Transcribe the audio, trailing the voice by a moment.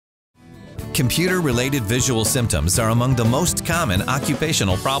Computer-related visual symptoms are among the most common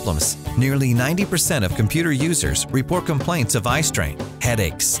occupational problems. Nearly 90% of computer users report complaints of eye strain,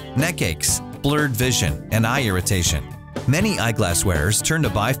 headaches, neck aches, blurred vision, and eye irritation. Many eyeglass wearers turn to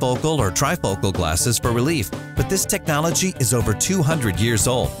bifocal or trifocal glasses for relief, but this technology is over 200 years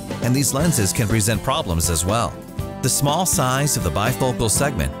old, and these lenses can present problems as well. The small size of the bifocal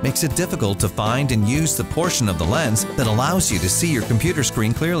segment makes it difficult to find and use the portion of the lens that allows you to see your computer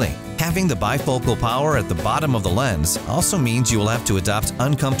screen clearly. Having the bifocal power at the bottom of the lens also means you will have to adopt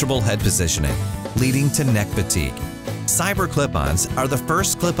uncomfortable head positioning, leading to neck fatigue. Cyber Clip-ons are the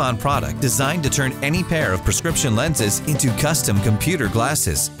first clip-on product designed to turn any pair of prescription lenses into custom computer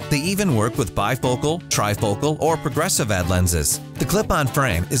glasses. They even work with bifocal, trifocal, or progressive add lenses. The clip-on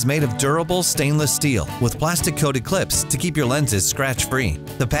frame is made of durable stainless steel with plastic-coated clips to keep your lenses scratch-free.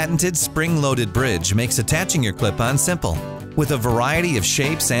 The patented spring-loaded bridge makes attaching your clip-on simple. With a variety of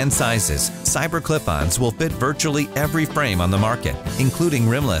shapes and sizes, Cyber Clip-ons will fit virtually every frame on the market, including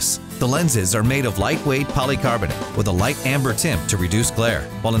rimless. The lenses are made of lightweight polycarbonate with a light amber tint to reduce glare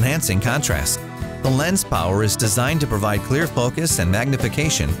while enhancing contrast. The lens power is designed to provide clear focus and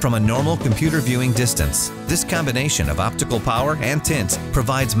magnification from a normal computer viewing distance. This combination of optical power and tint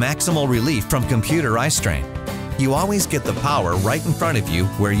provides maximal relief from computer eye strain. You always get the power right in front of you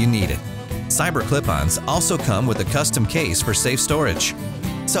where you need it. Cyber Clip-ons also come with a custom case for safe storage.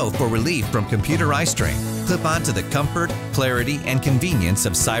 So for relief from computer eye strain, clip on to the comfort, clarity, and convenience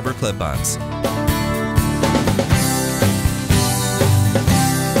of Cyber Clip-ons.